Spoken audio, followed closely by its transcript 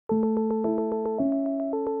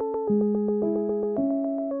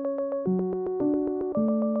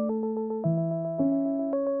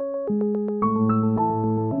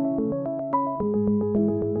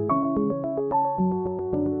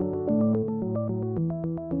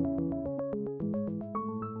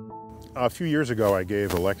A few years ago, I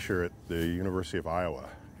gave a lecture at the University of Iowa,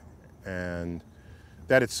 and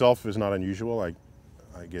that itself is not unusual.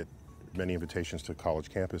 I get many invitations to college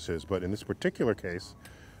campuses, but in this particular case,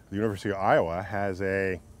 the University of Iowa has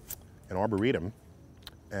an arboretum,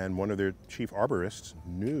 and one of their chief arborists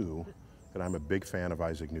knew that I'm a big fan of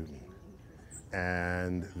Isaac Newton.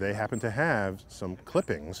 And they happen to have some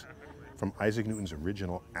clippings from Isaac Newton's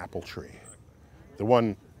original apple tree. The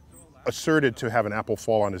one asserted to have an apple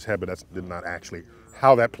fall on his head, but that's not actually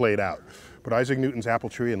how that played out. But Isaac Newton's apple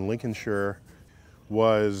tree in Lincolnshire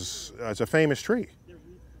was a famous tree.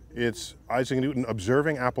 It's Isaac Newton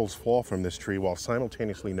observing apples fall from this tree while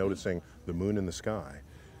simultaneously noticing the moon in the sky,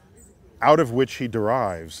 out of which he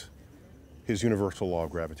derives his universal law of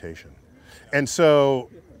gravitation. And so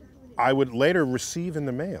I would later receive in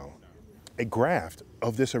the mail a graft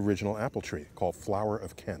of this original apple tree called Flower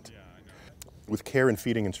of Kent, with care and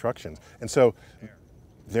feeding instructions. And so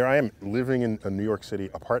there I am living in a New York City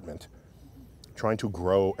apartment trying to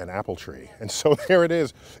grow an apple tree. And so there it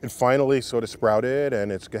is. It finally sort of sprouted, and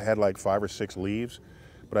it's had like 5 or 6 leaves,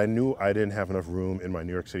 but I knew I didn't have enough room in my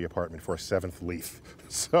New York City apartment for a 7th leaf.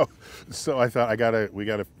 So I thought we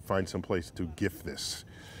gotta find some place to gift this.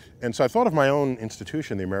 And so I thought of my own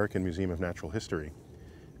institution, the American Museum of Natural History.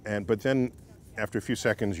 But then after a few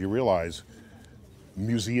seconds, you realize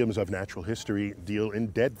museums of natural history deal in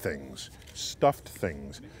dead things, stuffed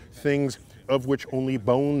things, things of which only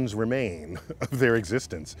bones remain of their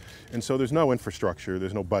existence. And so there's no infrastructure,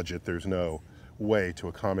 there's no budget, there's no way to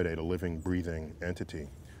accommodate a living, breathing entity,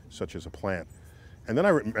 such as a plant. And then I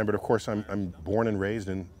remembered, of course, I'm born and raised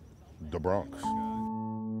in the Bronx.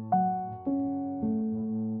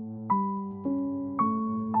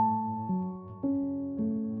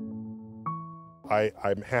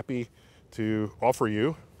 I'm happy to offer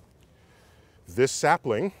you this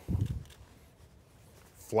sapling,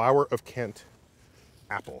 Flower of Kent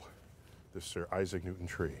apple, this Sir Isaac Newton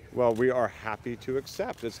tree. Well, we are happy to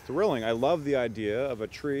accept. It's thrilling. I love the idea of a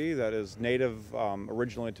tree that is native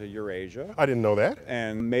originally to Eurasia. I didn't know that.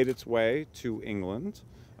 And made its way to England,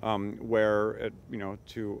 where it,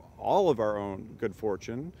 to all of our own good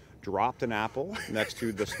fortune, dropped an apple next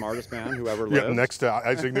to the smartest man who ever lived. Yeah, next to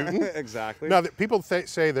Isaac Newton? Exactly. Now, people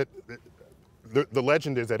say that the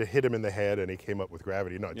legend is that it hit him in the head and he came up with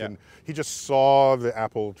gravity. No, it didn't. He just saw the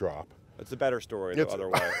apple drop. It's a better story the other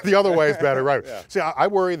way. The other way is better, right. Yeah. See, I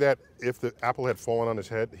worry that if the apple had fallen on his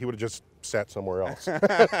head, he would have just sat somewhere else.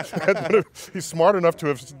 He's smart enough to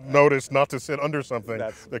have noticed not to sit under something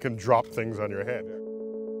that can drop things on your head.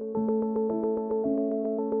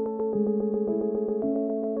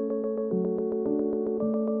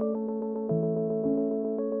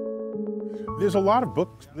 There are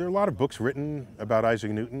a lot of books written about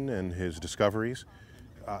Isaac Newton and his discoveries.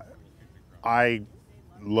 I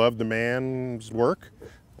love the man's work.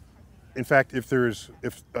 In fact, if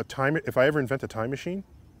I ever invent a time machine,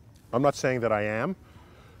 I'm not saying that I am,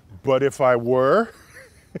 but if I were,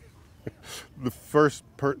 the first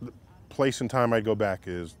place and time I'd go back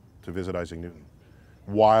is to visit Isaac Newton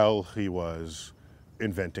while he was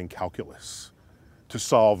inventing calculus to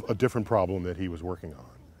solve a different problem that he was working on.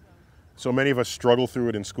 So many of us struggle through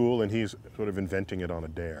it in school, and he's sort of inventing it on a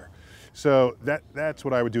dare. So that's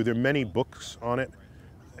what I would do. There are many books on it,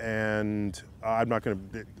 and I'm not going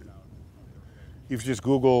to, if you just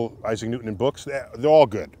Google Isaac Newton and books, they're all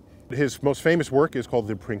good. His most famous work is called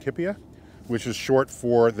the Principia, which is short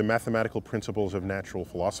for the Mathematical Principles of Natural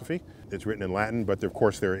Philosophy. It's written in Latin, but of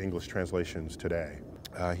course there are English translations today.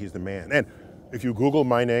 He's the man. And if you Google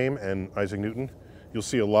my name and Isaac Newton, you'll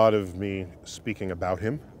see a lot of me speaking about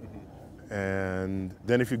him. And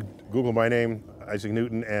then if you Google my name, Isaac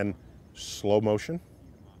Newton, and slow motion,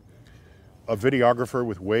 a videographer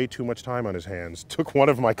with way too much time on his hands took one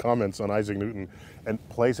of my comments on Isaac Newton and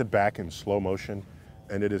plays it back in slow motion,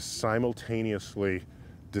 and it is simultaneously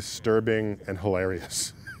disturbing and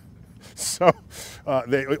hilarious. So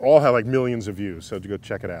they all have like millions of views, so go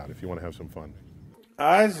check it out if you want to have some fun.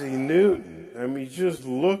 Isaac Newton, I mean, just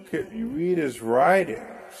you read his writings.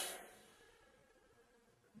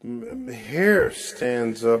 Hair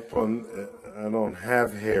stands up on, I don't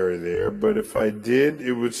have hair there, but if I did,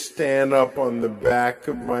 it would stand up on the back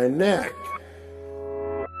of my neck.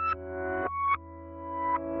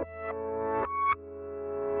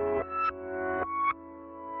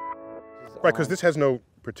 Right, because this has no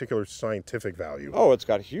particular scientific value. Oh, it's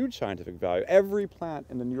got huge scientific value. Every plant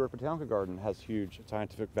in the New York Botanical Garden has huge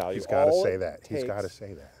scientific value. He's got to say that. He's got to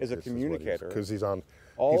say that. Is a communicator. Because he's on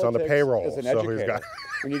the payroll. Is an educator.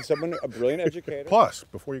 We need someone, a brilliant educator. Plus,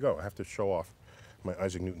 before you go, I have to show off my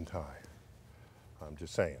Isaac Newton tie. I'm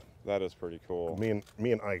just saying. That is pretty cool.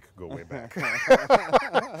 Me and Ike go way back.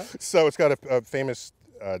 So it's got a famous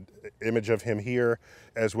image of him here,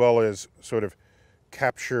 as well as sort of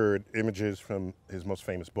captured images from his most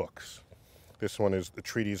famous books. This one is the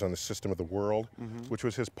Treatise on the System of the World, which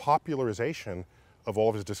was his popularization of all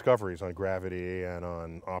of his discoveries on gravity and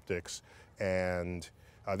on optics, and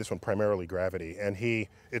this one primarily gravity. And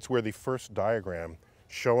it's where the first diagram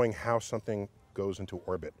showing how something goes into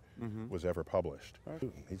orbit was ever published.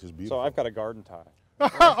 He's just beautiful. So I've got a garden tie.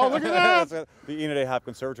 Oh, look at that! The Enid A. Hop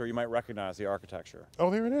Conservatory. You might recognize the architecture. Oh,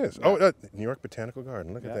 there it is. Yeah. Oh, New York Botanical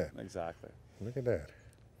Garden. Look at that. Exactly. Look at that.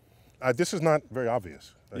 This is not very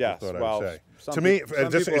obvious. I Yes, just thought well, I would say. some To me,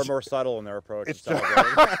 people are more subtle in their approach. it's to just-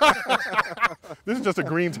 celebrating. This is just a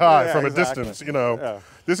green tie Yeah, from exactly. a distance, you know. Yeah.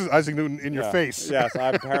 This is Isaac Newton in your Yeah. face. Yes,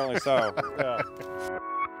 apparently so. Yeah.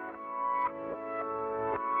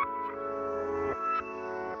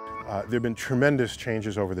 There have been tremendous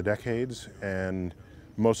changes over the decades, and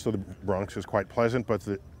most of the Bronx is quite pleasant, but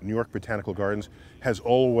the New York Botanical Gardens has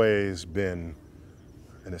always been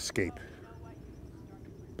an escape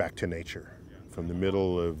back to nature from the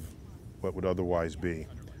middle of what would otherwise be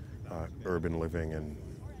urban living and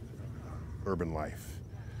urban life.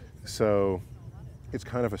 So it's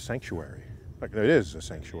kind of a sanctuary. Like, it is a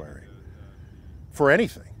sanctuary for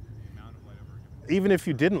anything. Even if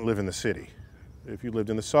you didn't live in the city, if you lived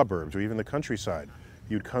in the suburbs or even the countryside,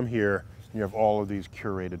 you'd come here and you have all of these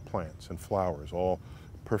curated plants and flowers, all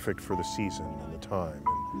perfect for the season and the time.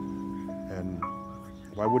 And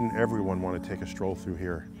why wouldn't everyone want to take a stroll through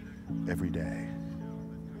here every day?